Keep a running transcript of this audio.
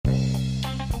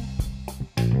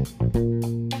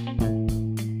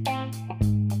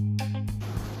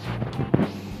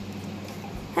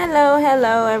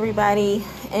Hello everybody,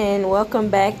 and welcome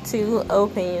back to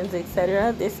Opinions,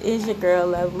 etc. This is your girl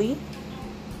Lovely.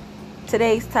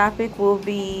 Today's topic will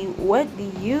be, what do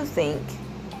you think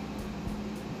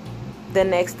the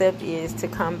next step is to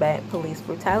combat police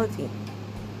brutality?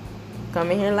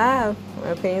 Coming here live,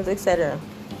 Opinions, etc.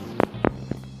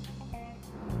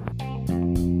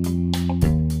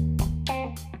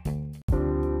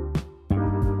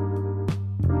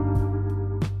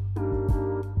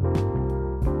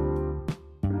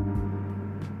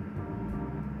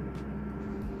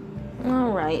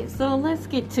 Alright, so let's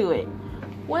get to it.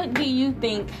 What do you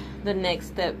think the next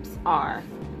steps are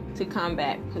to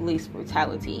combat police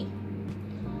brutality?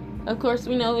 Of course,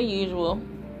 we know the usual.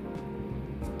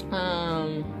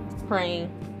 Praying,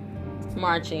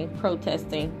 marching,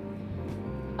 protesting,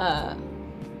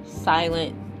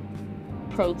 silent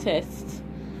protests,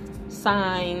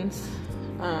 signs,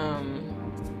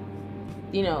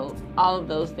 all of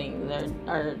those things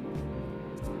are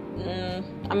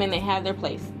they have their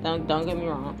place. Don't get me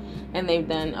wrong. And they've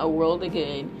done a world of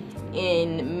good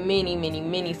in many, many,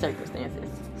 many circumstances.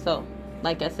 So,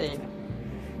 like I said,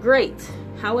 great.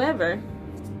 However,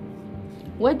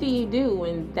 what do you do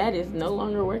when that is no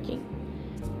longer working?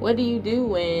 What do you do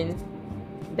when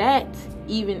that,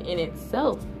 even in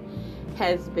itself,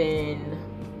 has been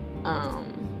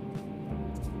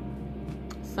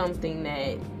something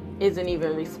that isn't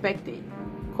even respected,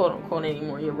 quote unquote,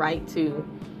 anymore? Your right to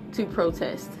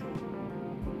protest.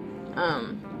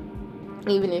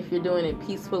 Even if you're doing it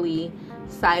peacefully,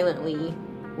 silently,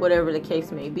 whatever the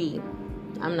case may be.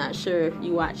 I'm not sure if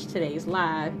you watched today's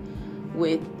live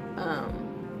with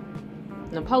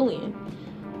Napoleon.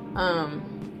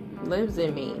 Lives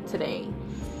in me today.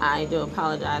 I do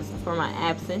apologize for my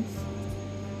absence.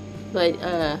 But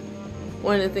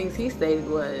one of the things he stated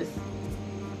was,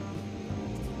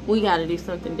 we got to do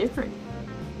something different.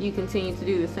 You continue to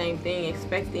do the same thing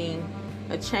expecting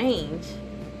a change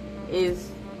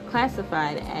is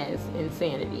classified as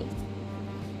insanity.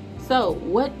 So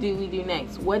what do we do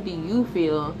next? What do you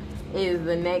feel is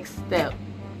the next step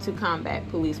to combat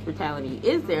police brutality?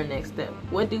 Is there a next step?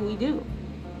 What do we do?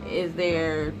 Is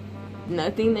there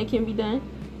nothing that can be done?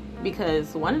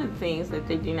 Because one of the things that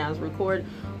they do now is record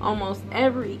almost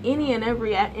any and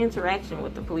every interaction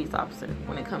with the police officer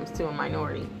when it comes to a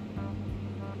minority.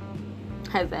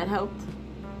 Has that helped?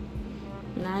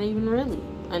 Not even really,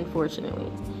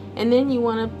 unfortunately. And then you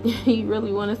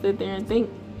really want to sit there and think,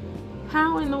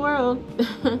 how in the world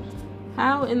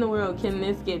can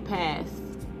this get passed?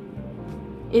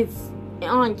 It's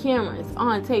on camera, it's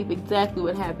on tape exactly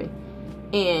what happened.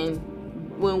 And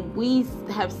when we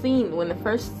have seen, when the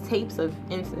first tapes of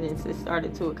incidences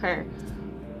started to occur,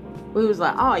 we was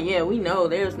like, oh yeah, we know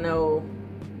there's no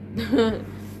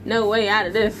no way out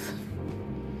of this.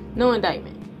 No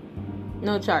indictment.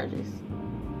 No charges.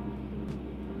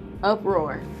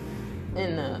 Uproar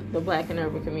in the black and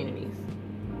urban communities.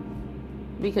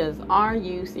 Because are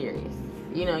you serious?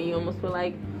 You almost feel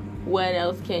like, what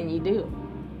else can you do?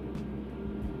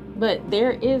 But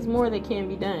there is more that can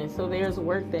be done. So there's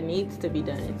work that needs to be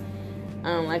done.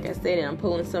 Like I said, I'm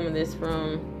pulling some of this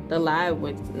from the live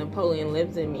with Napoleon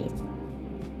Lives in Me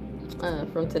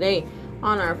from today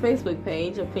on our Facebook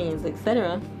page, Opinions,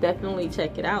 etc. Definitely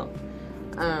check it out.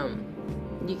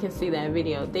 You can see that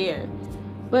video there.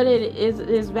 But it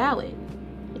is valid.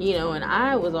 And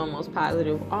I was almost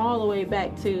positive all the way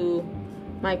back to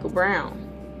Michael Brown.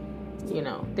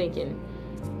 Thinking,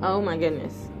 oh my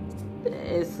goodness,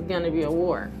 it's going to be a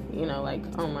war.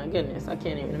 Oh my goodness, I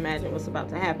can't even imagine what's about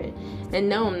to happen. And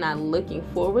no, I'm not looking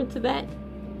forward to that.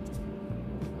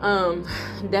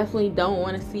 Definitely don't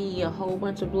want to see a whole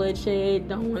bunch of bloodshed.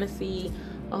 Don't want to see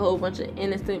a whole bunch of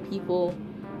innocent people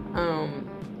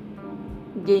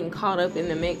getting caught up in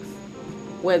the mix,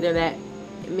 whether that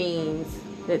means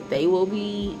that they will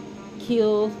be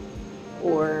killed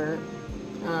or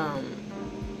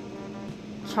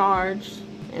charged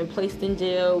and placed in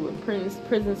jail with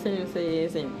prison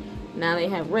sentences, and now they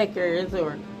have records,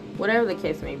 or whatever the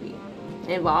case may be,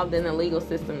 involved in the legal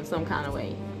system in some kind of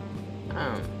way.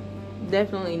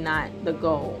 Definitely not the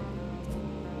goal.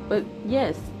 But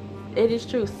yes, it is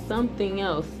true, something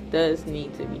else does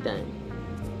need to be done.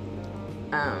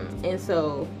 And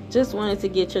so just wanted to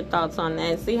get your thoughts on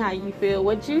that, see how you feel,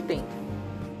 what you think.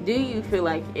 Do you feel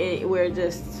like we're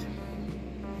just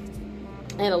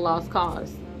at a lost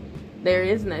cause? There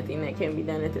is nothing that can be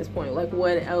done at this point. Like,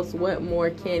 what else, what more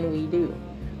can we do?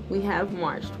 We have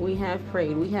marched, we have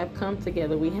prayed, we have come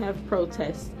together, we have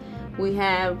protested, we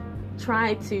have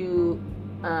tried to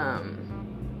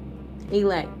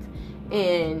elect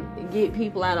and get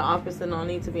people out of office that don't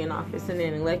need to be in office, and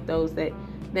then elect those that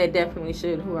definitely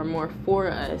should, who are more for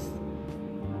us.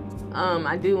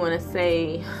 I do want to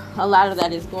say a lot of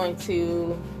that is going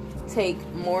to take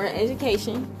more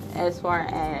education as far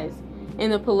as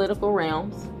in the political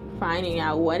realms, finding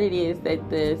out what it is that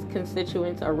the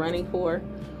constituents are running for,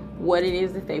 what it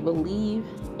is that they believe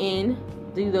in.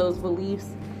 Do those beliefs,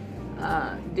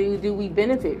 do we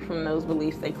benefit from those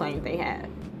beliefs they claim they have?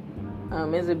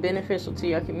 Is it beneficial to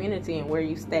your community and where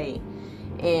you stay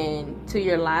and to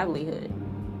your livelihood?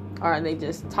 Or are they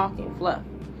just talking fluff?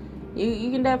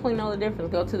 You can definitely know the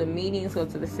difference. Go to the meetings, go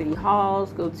to the city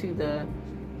halls, go to the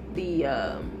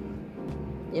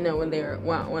when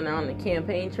they're on the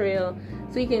campaign trail,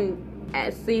 so you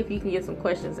can see if you can get some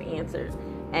questions answered.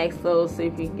 Ask those, see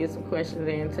if you can get some questions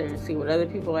answered, see what other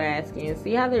people are asking, and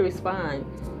see how they respond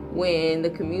when the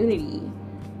community,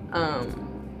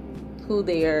 who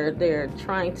they're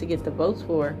trying to get the votes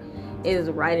for, is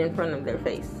right in front of their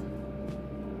face.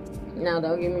 Now,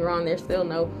 don't get me wrong, there's still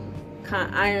no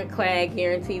ironclad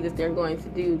guarantee that they're going to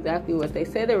do exactly what they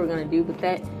said they were going to do, but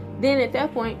then at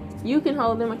that point, you can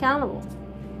hold them accountable.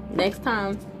 Next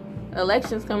time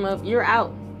elections come up, you're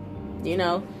out,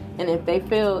 and if they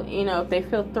feel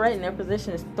threatened, their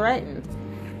position is threatened,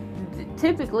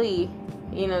 typically,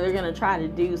 they're going to try to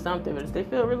do something. But if they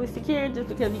feel really secure just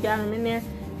because you got them in there,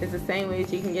 it's the same way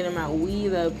that you can get them out. We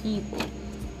the people.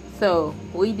 So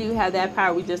we do have that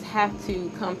power. We just have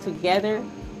to come together.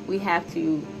 We have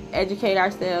to educate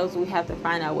ourselves. We have to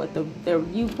find out what their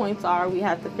viewpoints are. We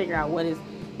have to figure out what is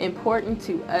important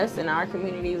to us in our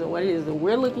communities and what it is that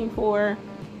we're looking for,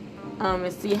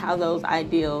 and see how those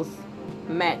ideals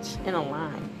match and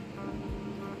align.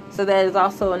 So that is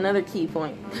also another key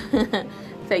point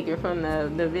taken from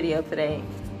the video today,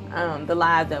 the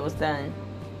live that was done.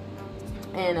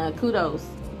 And kudos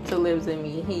to Lives in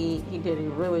Me. He did a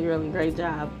really, really great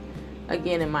job,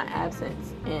 again, in my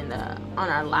absence. And on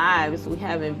our lives, we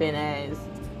haven't been as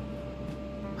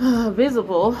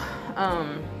visible,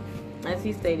 as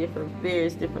he stated, for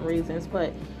various different reasons.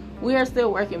 But we are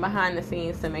still working behind the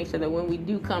scenes to make sure that when we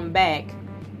do come back,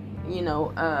 in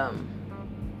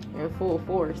full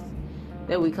force,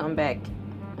 that we come back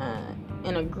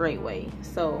in a great way.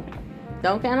 So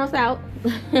don't count us out.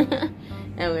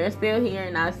 And we're still here,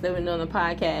 and I've still been doing the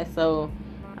podcast. So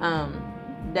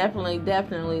definitely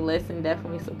listen,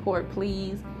 definitely support,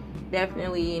 please.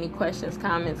 Definitely any questions,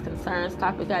 comments, concerns,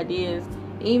 topic ideas,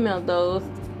 email those.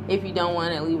 If you don't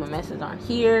want to leave a message on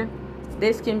here,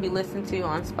 this can be listened to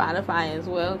on Spotify as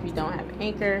well if you don't have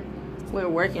Anchor. We're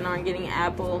working on getting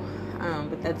Apple,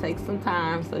 but that takes some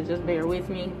time, so just bear with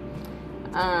me.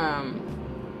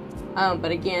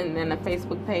 But again, then the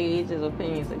Facebook page is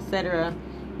Opinions, etc.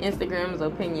 Instagram is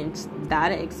Opinions,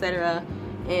 etc.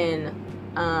 And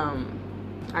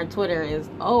our Twitter is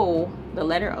the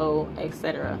letter O,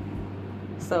 etc.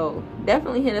 So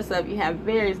definitely hit us up. You have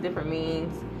various different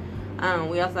means.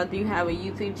 We also do have a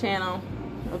YouTube channel,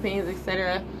 Opinions,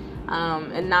 etc.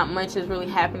 And not much is really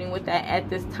happening with that at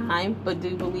this time, but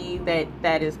do believe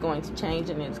that is going to change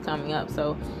and it's coming up.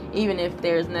 So even if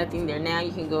there's nothing there now,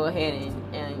 you can go ahead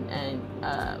and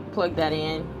plug that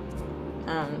in,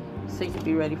 so you can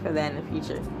be ready for that in the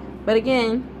future. But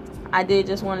again, I did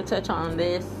just want to touch on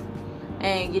this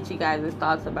and get you guys'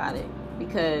 thoughts about it,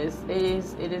 because it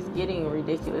is getting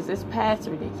ridiculous. It's past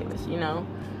ridiculous,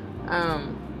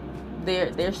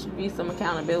 There should be some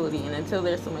accountability, and until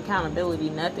there's some accountability,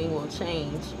 nothing will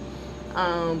change.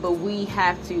 But we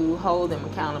have to hold them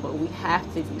accountable. We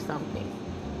have to do something.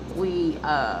 We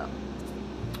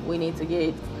need to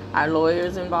get our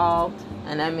lawyers involved,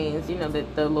 and that means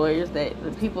the lawyers, the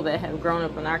people that have grown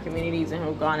up in our communities and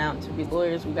have gone out to be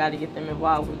lawyers. We got to get them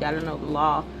involved. We got to know the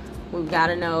law. We've got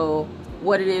to know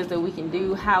what it is that we can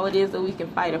do, how it is that we can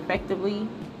fight effectively,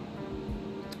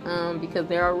 because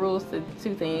there are rules to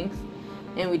things.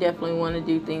 And we definitely want to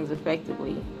do things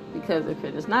effectively, because if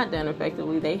it is not done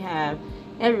effectively, they have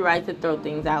every right to throw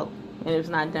things out, and if it's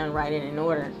not done right and in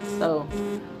order. So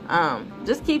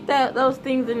just keep those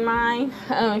things in mind.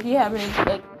 If you have any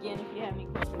questions,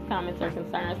 comments, or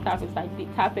concerns,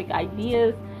 topic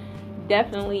ideas,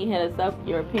 definitely hit us up.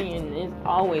 Your opinion is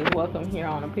always welcome here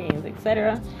on Opinions,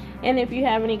 etc. And if you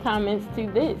have any comments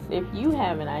to this, if you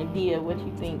have an idea of what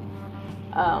you think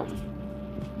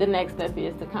the next step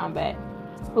is to combat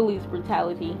police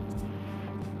brutality,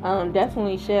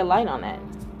 definitely shed light on that.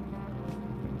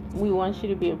 We want you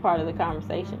to be a part of the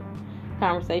conversation.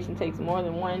 Conversation takes more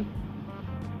than one.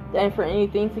 And for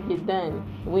anything to get done,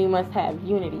 we must have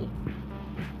unity.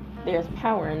 There's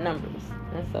power in numbers,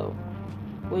 and so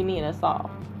we need us all.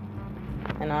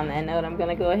 And on that note, I'm going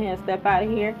to go ahead and step out of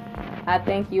here. I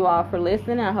thank you all for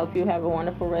listening. I hope you have a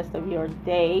wonderful rest of your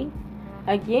day.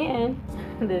 Again,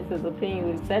 this is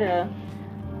Opinions, etc.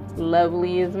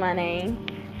 Lovely is my name.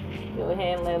 Go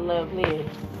ahead and let love live.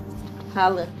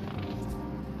 Holla.